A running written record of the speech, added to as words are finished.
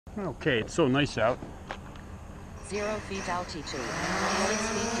Okay, it's so nice out. 0 feet altitude, 6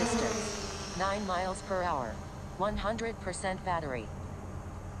 feet distance, 9 miles per hour, 100% battery.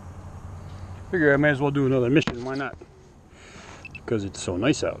 Figure I might as well do another mission, why not? Because it's so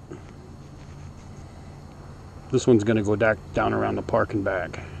nice out. This one's gonna go down around the park and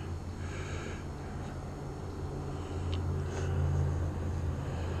back.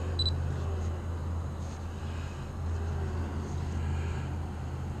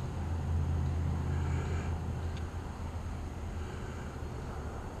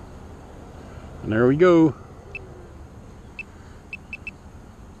 And there we go.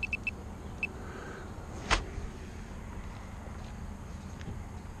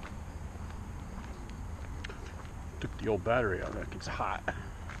 Took the old battery out, like it's hot.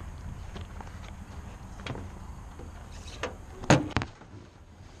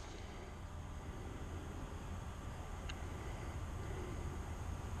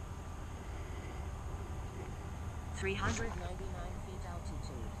 $399 feet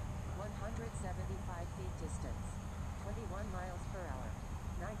altitude, 175 feet distance, 21 miles per hour,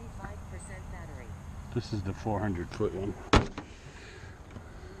 95% battery. This is the 400-foot one.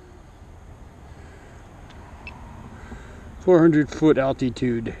 400-foot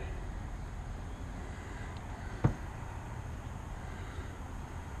altitude.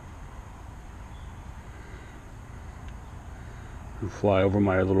 I'll fly over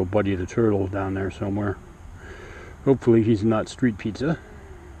my little buddy the turtle down there somewhere. Hopefully he's not street pizza.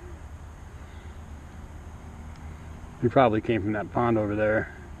 He probably came from that pond over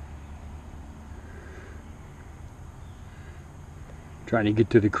there. Trying to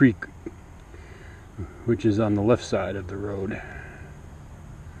get to the creek, which is on the left side of the road.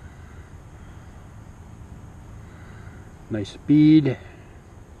 Nice speed.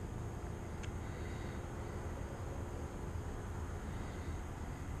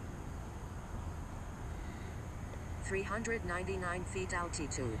 $399 feet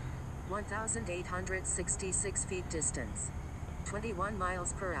altitude, 1,866 feet distance, 21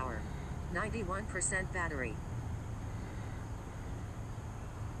 miles per hour, 91% battery.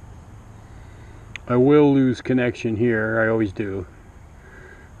 I will lose connection here, I always do,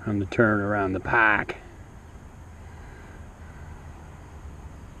 on the turn around the park.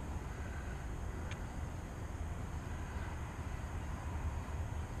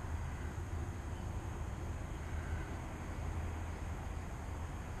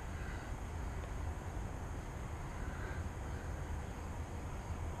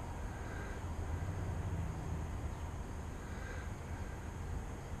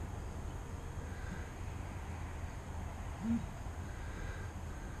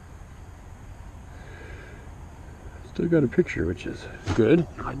 Still got a picture, which is good.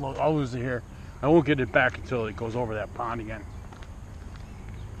 I'll lose it here. I won't get it back until it goes over that pond again.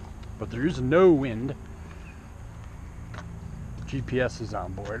 But there is no wind. The GPS is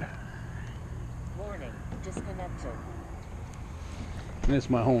on board. Warning, disconnected. And it's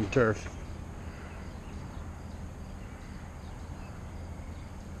my home turf.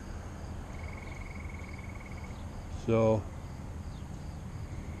 So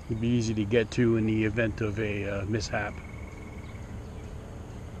it'd be easy to get to in the event of a mishap.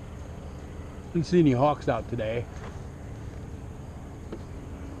 Didn't see any hawks out today.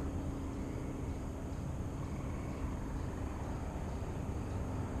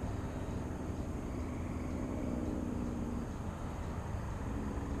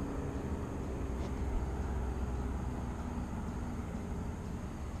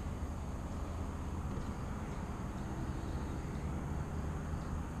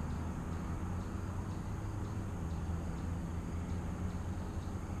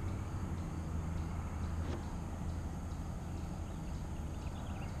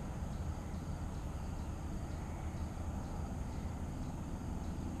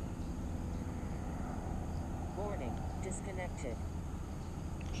 Warning, disconnected.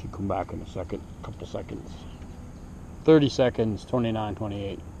 Should come back in a second, couple seconds. 30 seconds, 29,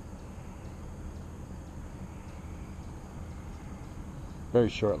 28. Very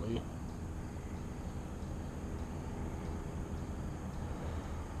shortly.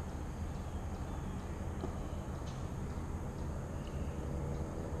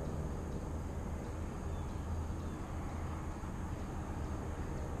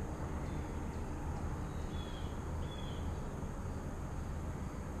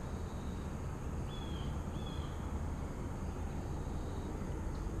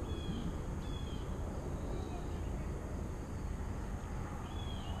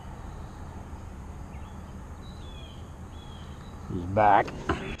 He's back.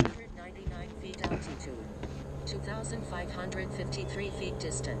 399 feet altitude, 2,553 feet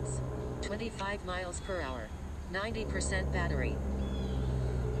distance. 25 miles per hour. 90% battery.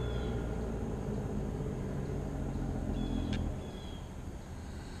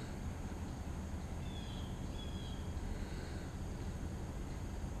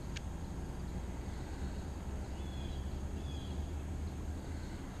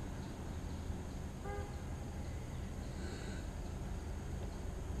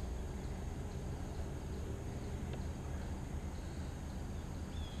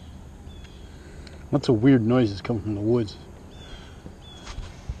 Lots of weird noises coming from the woods.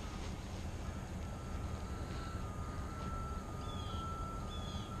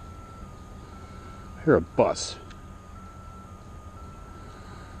 I hear a bus.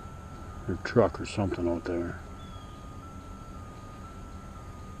 Or a truck or something out there.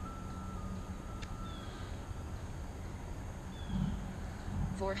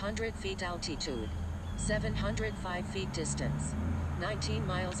 400 feet altitude. 705 feet distance. 19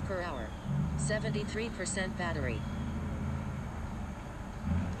 miles per hour. 73% battery.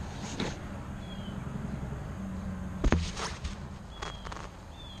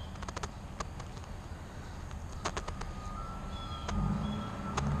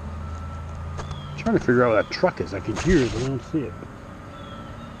 I'm trying to figure out what that truck is. I can hear it, but I don't see it.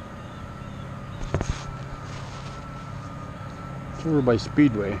 It's over by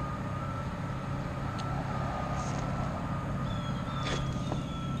Speedway.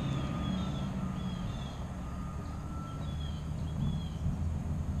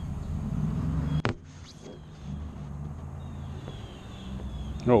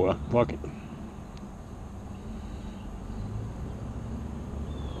 Oh well, fuck it.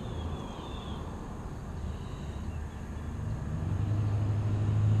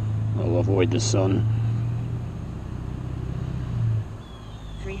 I'll avoid the sun.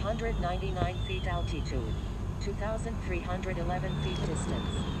 399 feet altitude. 2,311 feet distance.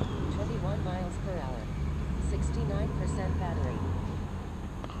 21 miles per hour. 69% battery.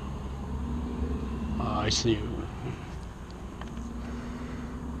 I see you.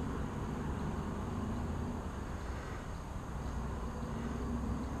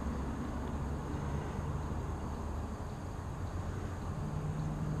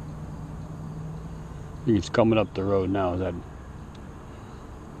 It's coming up the road now, that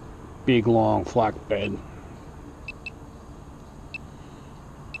big long flatbed.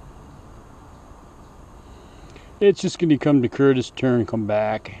 It's just going to come to Curtis, turn, come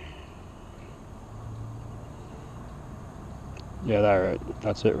back. Yeah,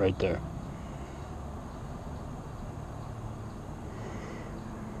 that's it right there.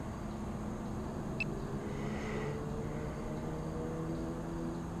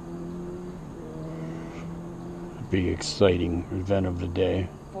 Big exciting event of the day.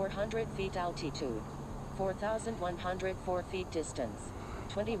 400 feet altitude. 4,104 feet distance.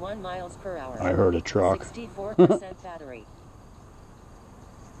 21 miles per hour. I heard a truck. 64% battery.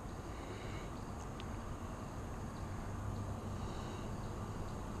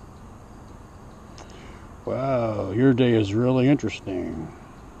 Wow, your day is really interesting.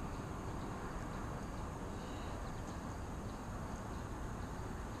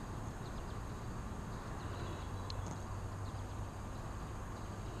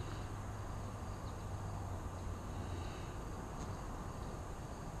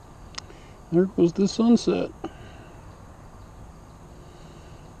 There goes the sunset.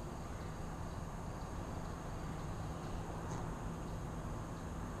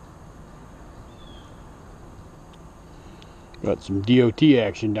 Got some DOT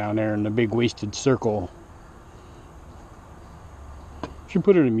action down there in the big wasted circle. Should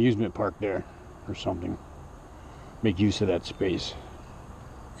put an amusement park there or something. Make use of that space.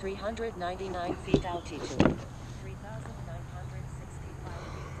 399 feet altitude.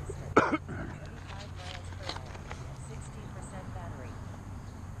 3,965 feet distance. 25 miles per hour. 60% battery.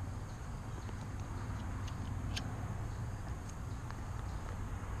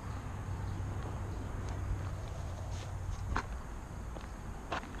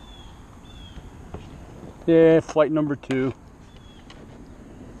 Yeah, flight number 2.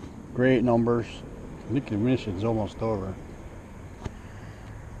 Great numbers. I think the mission's almost over.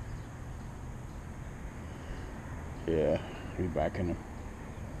 Yeah, be back in it.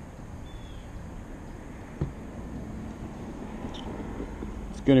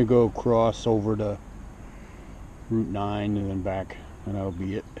 It's gonna go across over to Route 9 and then back, and that'll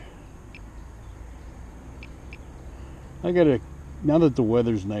be it. Now that the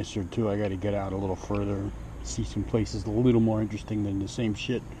weather's nicer too, I gotta get out a little further, see some places a little more interesting than the same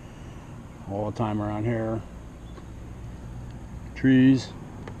shit all the time around here. Trees,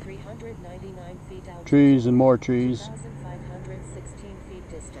 399 feet altitude. Trees and more trees. 2,516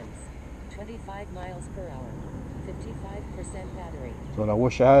 feet distance. 25 miles per hour. 55% battery. So I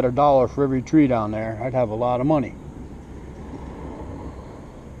wish I had $1 for every tree down there. I'd have a lot of money.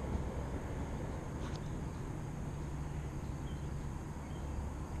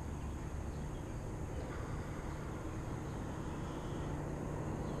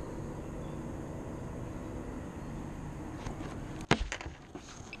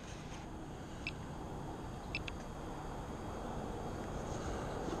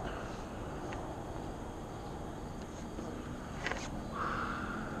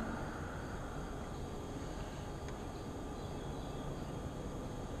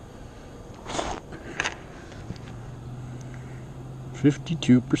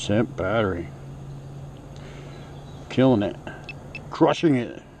 %52 battery. Killing it. Crushing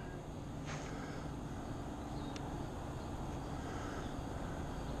it.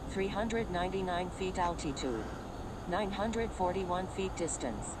 $399 feet altitude. 941 feet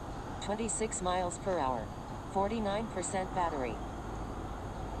distance. 26 miles per hour. 49% battery.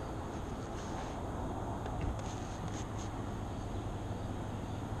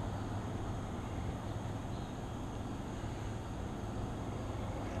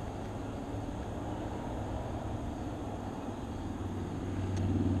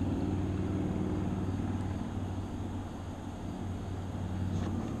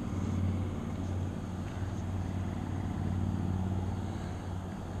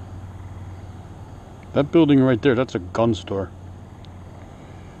 That building right there, that's a gun store.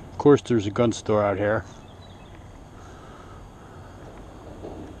 Of course there's a gun store out here.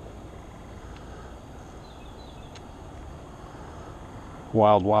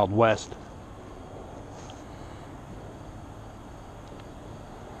 Wild, Wild West.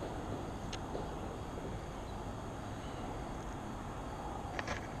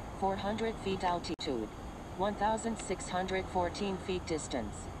 .400 feet altitude. 1,614 feet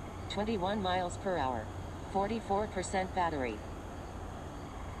distance. 21 miles per hour. 44% battery.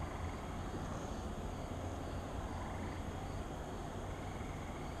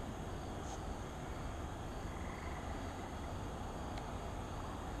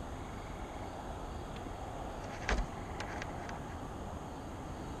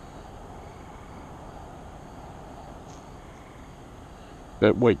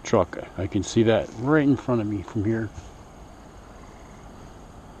 That white truck, I can see that right in front of me from here.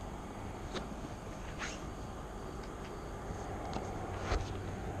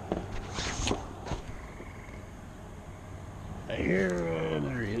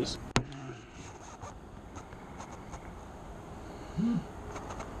 There he is.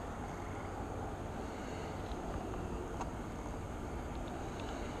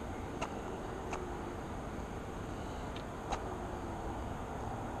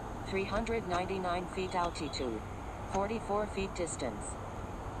 .399 feet altitude. 44 feet distance.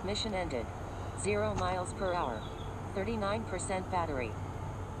 Mission ended. 0 miles per hour. 39% battery.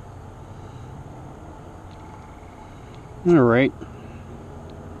 All right.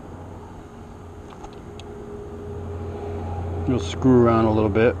 We'll screw around a little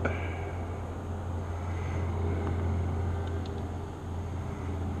bit.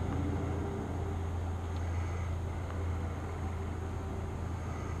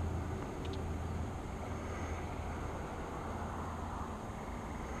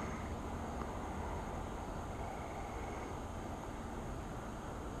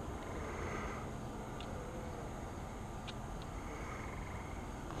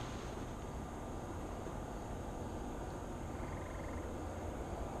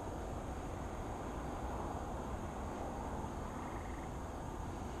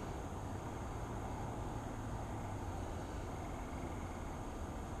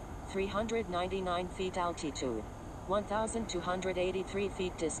 .399 feet altitude. 1,283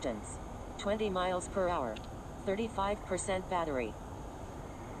 feet distance. 20 miles per hour. 35% battery.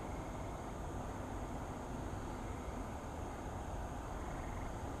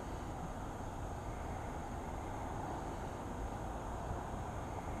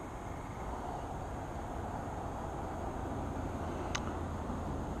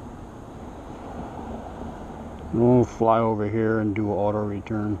 We'll fly over here and do an auto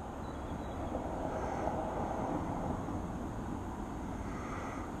return.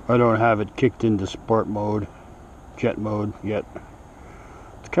 I don't have it kicked into sport mode, jet mode yet.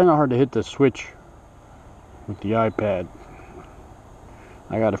 It's kind of hard to hit the switch with the iPad.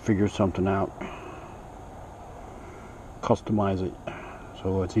 I gotta figure something out. Customize it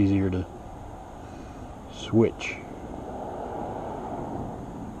so it's easier to switch.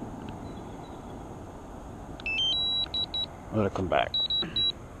 Let it come back.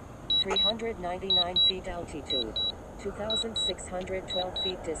 399 feet altitude, 2,612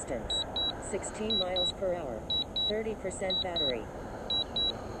 feet distance, 16 miles per hour, 30% battery.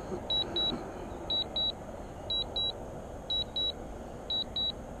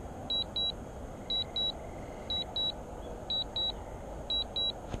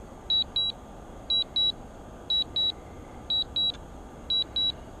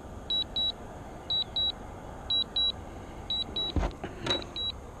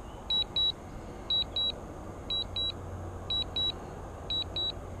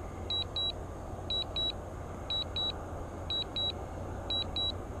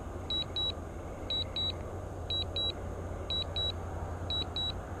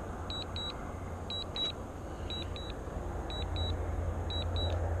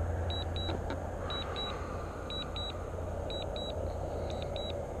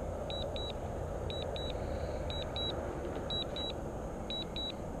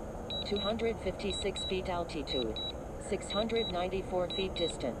 (256 feet altitude, 694 feet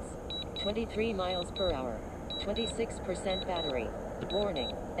distance, 23 miles per hour, 26% battery.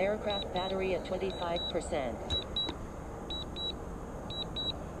 Warning, aircraft battery at 25%.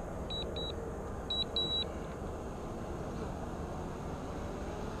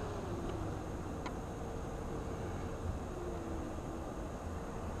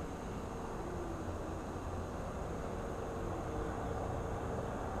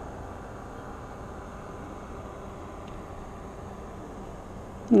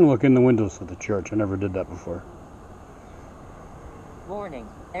 Look in the windows of the church. I never did that before. Warning,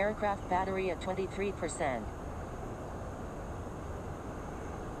 aircraft battery at 23%.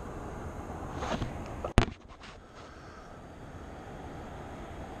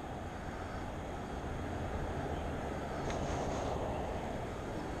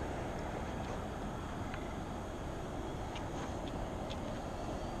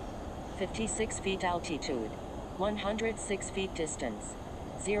 (56 feet altitude, 106 feet distance,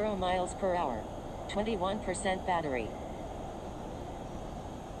 0 miles per hour, 21% battery.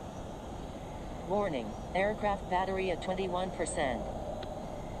 Warning, aircraft battery at 21%.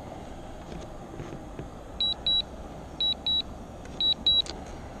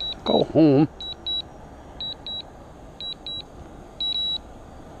 Go home.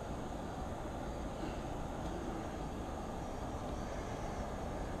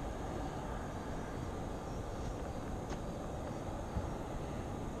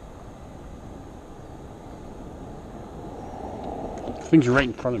 Things are right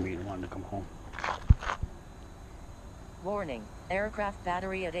in front of me and wanting to come home. Warning, aircraft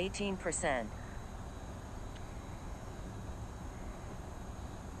battery at 18%.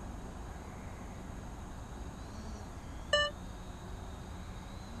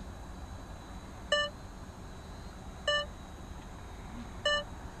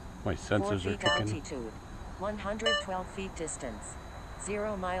 My 4 sensors are feet kicking. altitude, 112 feet distance,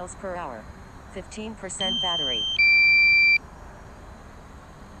 0 miles per hour, 15% battery.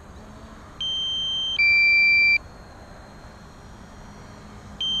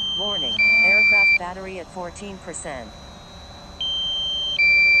 Warning, aircraft battery at 14%.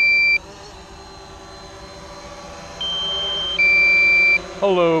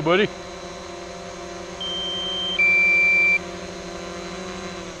 Hello, buddy.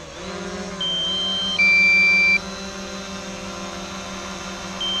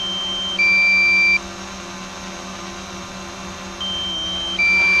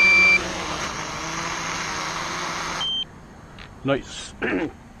 Nice,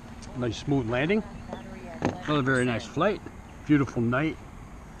 nice smooth landing. Another very nice flight. Beautiful night.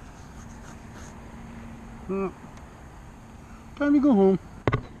 Time to go home.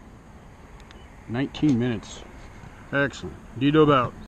 19 minutes. Excellent. Ditto about.